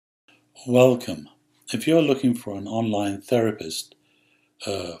Welcome. If you're looking for an online therapist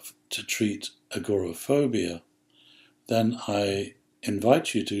to treat agoraphobia, then I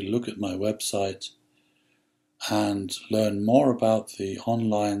invite you to look at my website and learn more about the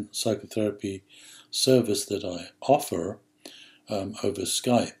online psychotherapy service that I offer over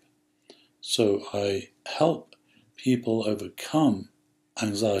Skype. So I help people overcome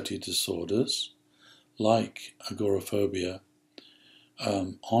anxiety disorders like agoraphobia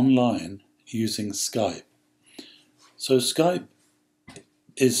online using Skype. So Skype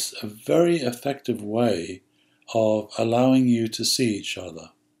is a very effective way of allowing you to see each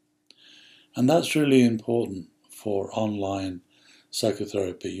other. And that's really important for online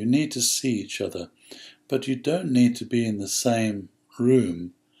psychotherapy. You need to see each other, but you don't need to be in the same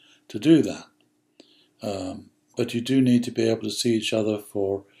room to do that. But you do need to be able to see each other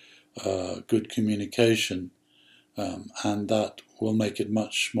for good communication, and that will make it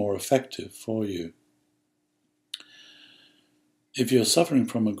much more effective for you. If you're suffering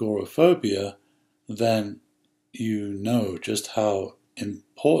from agoraphobia, then you know just how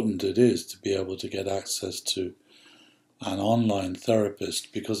important it is to be able to get access to an online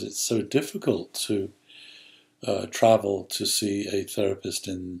therapist, because it's so difficult to travel to see a therapist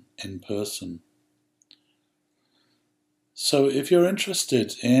in person. So if you're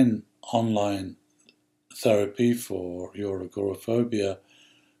interested in online therapy for your agoraphobia,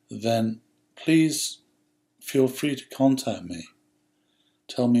 then please feel free to contact me.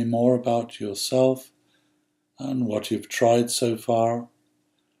 Tell me more about yourself and what you've tried so far,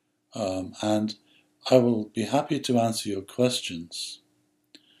 and I will be happy to answer your questions.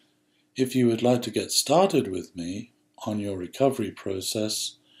 If you would like to get started with me on your recovery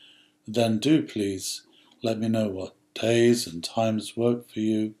process, then do please let me know what days and times work for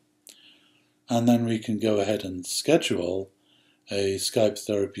you, and then we can go ahead and schedule a Skype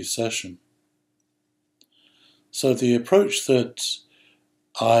therapy session. So the approach that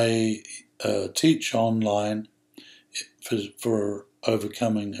I teach online for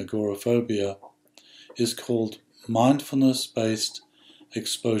overcoming agoraphobia is called mindfulness-based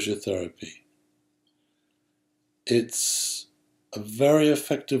exposure therapy. It's a very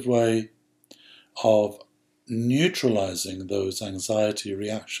effective way of neutralizing those anxiety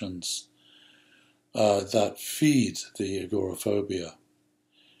reactions that feed the agoraphobia.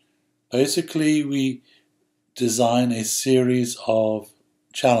 Basically, we design a series of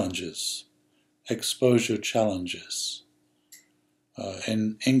challenges, exposure challenges,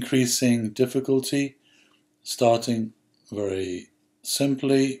 in increasing difficulty, starting very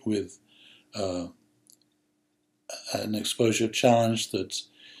simply with an exposure challenge that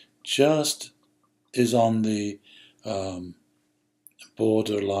just is on the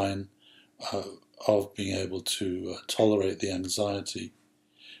borderline of being able to tolerate the anxiety.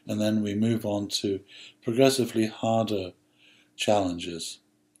 And then we move on to progressively harder challenges.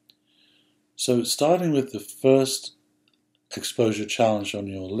 So starting with the first exposure challenge on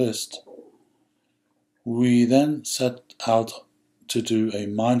your list, we then set out to do a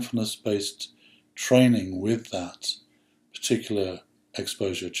mindfulness-based training with that particular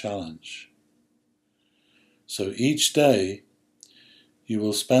exposure challenge. So each day you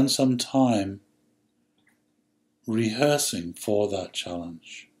will spend some time rehearsing for that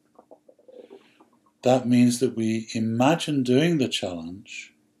challenge. That means that we imagine doing the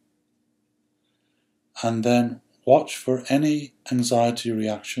challenge and then watch for any anxiety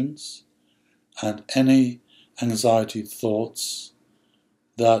reactions and any anxiety thoughts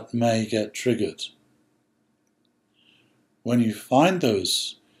that may get triggered. When you find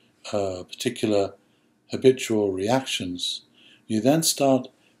those particular habitual reactions, you then start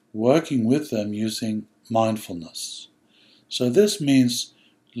working with them using mindfulness. So this means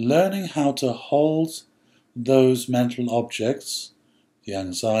learning how to hold those mental objects, the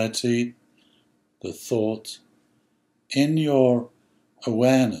anxiety, the thought, in your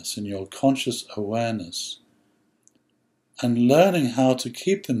awareness, in your conscious awareness, and learning how to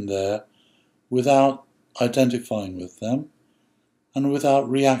keep them there without identifying with them and without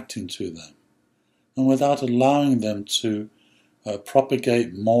reacting to them and without allowing them to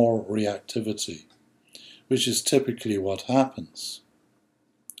propagate more reactivity, which is typically what happens.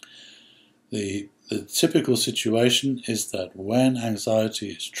 The typical situation is that when anxiety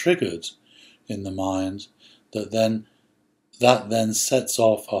is triggered in the mind, that then sets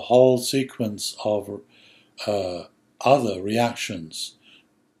off a whole sequence of other reactions,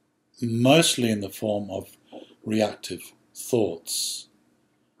 mostly in the form of reactive thoughts.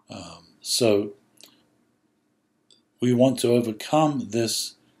 So we want to overcome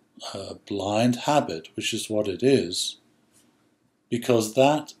this blind habit, which is what it is, because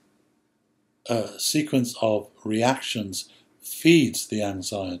that sequence of reactions feeds the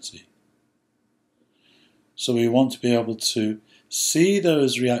anxiety. So we want to be able to see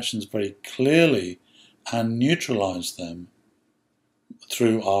those reactions very clearly and neutralize them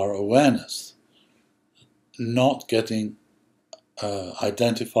through our awareness, not getting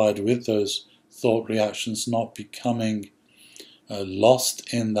identified with those thought reactions, not becoming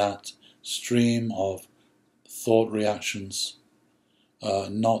lost in that stream of thought reactions,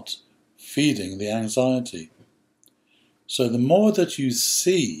 not feeding the anxiety. So the more that you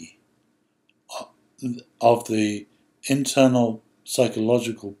see of the internal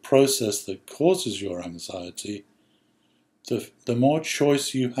psychological process that causes your anxiety, the more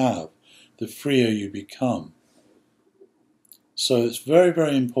choice you have, the freer you become. So it's very,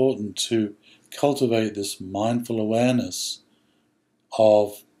 very important to cultivate this mindful awareness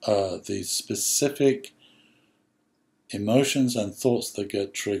of the specific emotions and thoughts that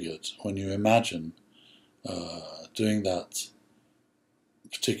get triggered when you imagine doing that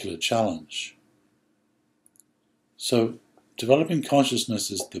particular challenge. So developing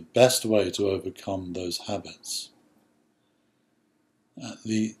consciousness is the best way to overcome those habits.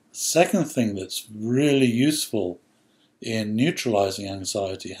 The second thing that's really useful in neutralizing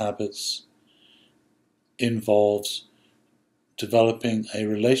anxiety habits involves developing a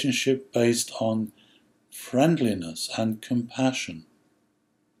relationship based on friendliness and compassion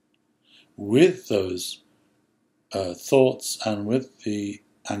with those thoughts and with the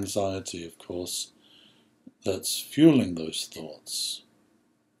anxiety, of course, that's fueling those thoughts.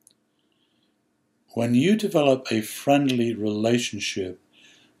 When you develop a friendly relationship,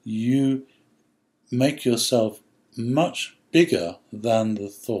 you make yourself much bigger than the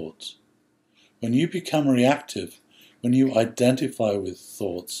thought. When you become reactive, when you identify with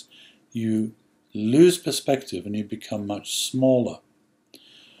thoughts, you lose perspective and you become much smaller,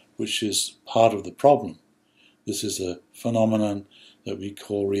 which is part of the problem. This is a phenomenon that we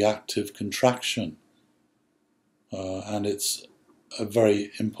call reactive contraction, and it's a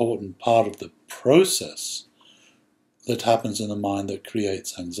very important part of the process that happens in the mind that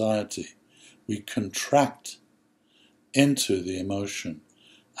creates anxiety. We contract into the emotion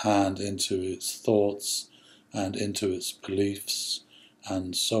and into its thoughts and into its beliefs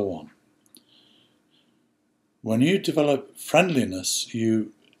and so on. When you develop friendliness,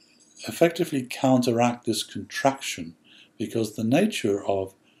 you effectively counteract this contraction, because the nature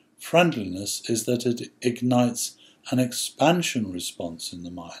of friendliness is that it ignites an expansion response in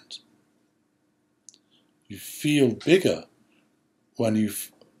the mind. You feel bigger when you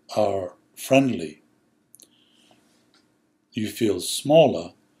are friendly. You feel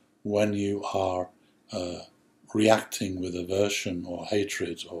smaller when you are reacting with aversion or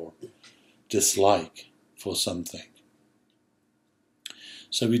hatred or dislike for something.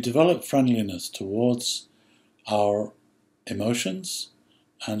 So we develop friendliness towards our emotions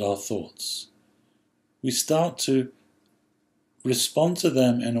and our thoughts. We start to respond to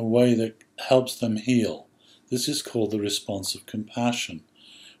them in a way that helps them heal. This is called the response of compassion,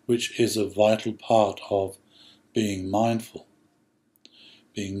 which is a vital part of being mindful.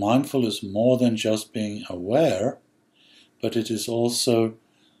 Being mindful is more than just being aware, but it is also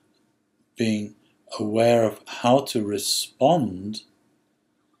being aware of how to respond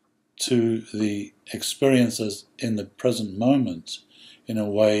to the experiences in the present moment in a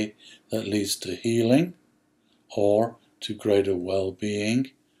way that leads to healing or to greater well-being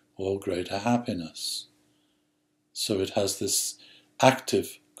or greater happiness. So it has this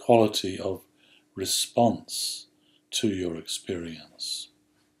active quality of response to your experience.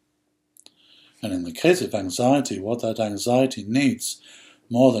 And in the case of anxiety, what that anxiety needs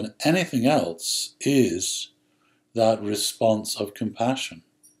more than anything else is that response of compassion.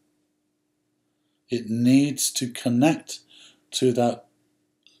 It needs to connect to that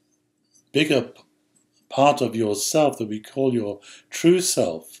bigger part of yourself that we call your true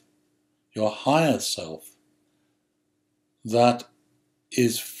self, your higher self, that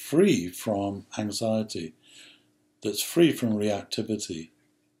is free from anxiety, that's free from reactivity.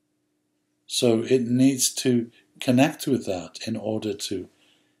 So it needs to connect with that in order to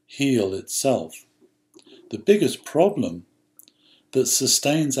heal itself. The biggest problem that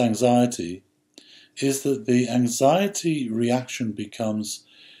sustains anxiety is that the anxiety reaction becomes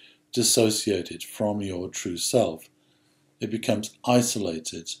dissociated from your true self. It becomes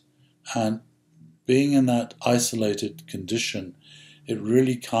isolated, and being in that isolated condition, it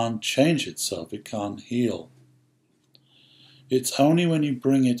really can't change itself, it can't heal. It's only when you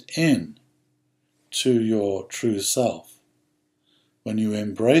bring it in to your true self, when you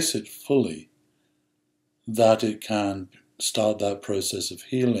embrace it fully, that it can start that process of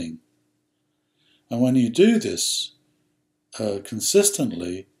healing And when you do this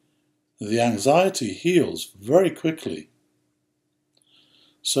consistently, the anxiety heals very quickly.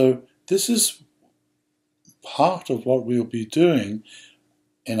 So this is part of what we'll be doing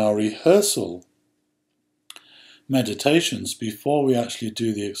in our rehearsal meditations before we actually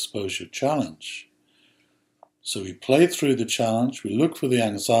do the exposure challenge. So we play through the challenge, we look for the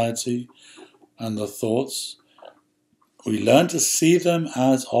anxiety and the thoughts. We learn to see them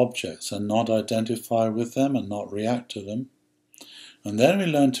as objects and not identify with them and not react to them. And then we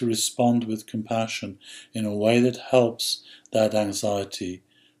learn to respond with compassion in a way that helps that anxiety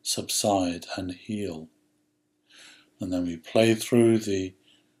subside and heal. And then we play through the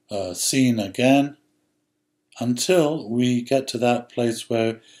scene again until we get to that place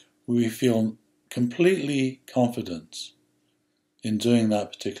where we feel completely confident in doing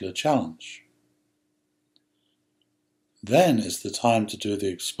that particular challenge. Then is the time to do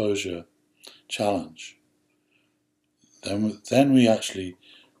the exposure challenge. Then we actually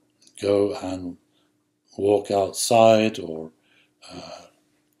go and walk outside or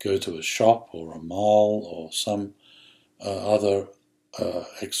go to a shop or a mall or some other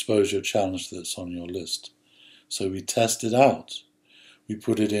exposure challenge that's on your list. So we test it out. We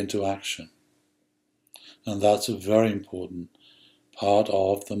put it into action. And that's a very important part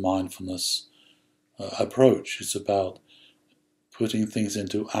of the mindfulness approach. It's about putting things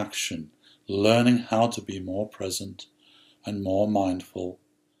into action, learning how to be more present and more mindful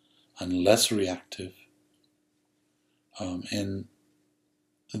and less reactive in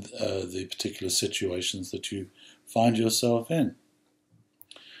the particular situations that you find yourself in.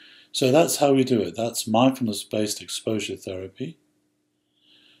 So that's how we do it. That's mindfulness-based exposure therapy,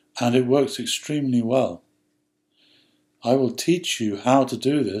 and it works extremely well. I will teach you how to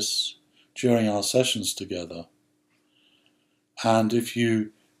do this during our sessions together. And if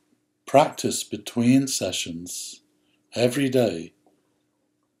you practice between sessions every day,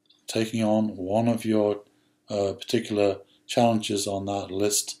 taking on one of your particular challenges on that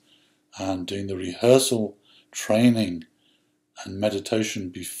list and doing the rehearsal training and meditation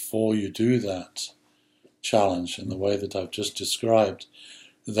before you do that challenge in the way that I've just described,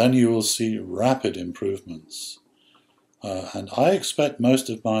 then you will see rapid improvements. And I expect most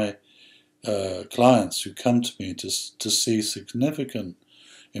of my clients who come to me to see significant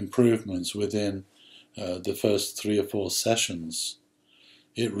improvements within the first 3 or 4 sessions.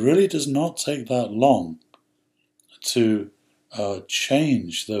 It really does not take that long to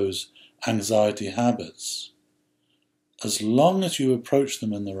change those anxiety habits, as long as you approach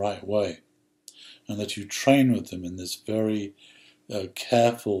them in the right way and that you train with them in this very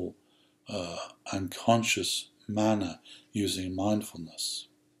careful and conscious manner using mindfulness.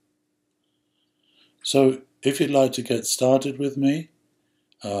 So if you'd like to get started with me,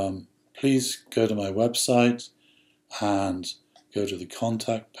 please go to my website and go to the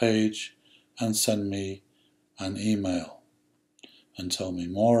contact page and send me an email and tell me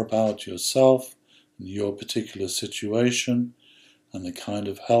more about yourself and your particular situation and the kind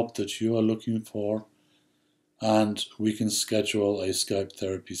of help that you are looking for, and we can schedule a Skype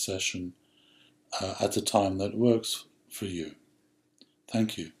therapy session at a time that works for you.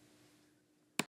 Thank you.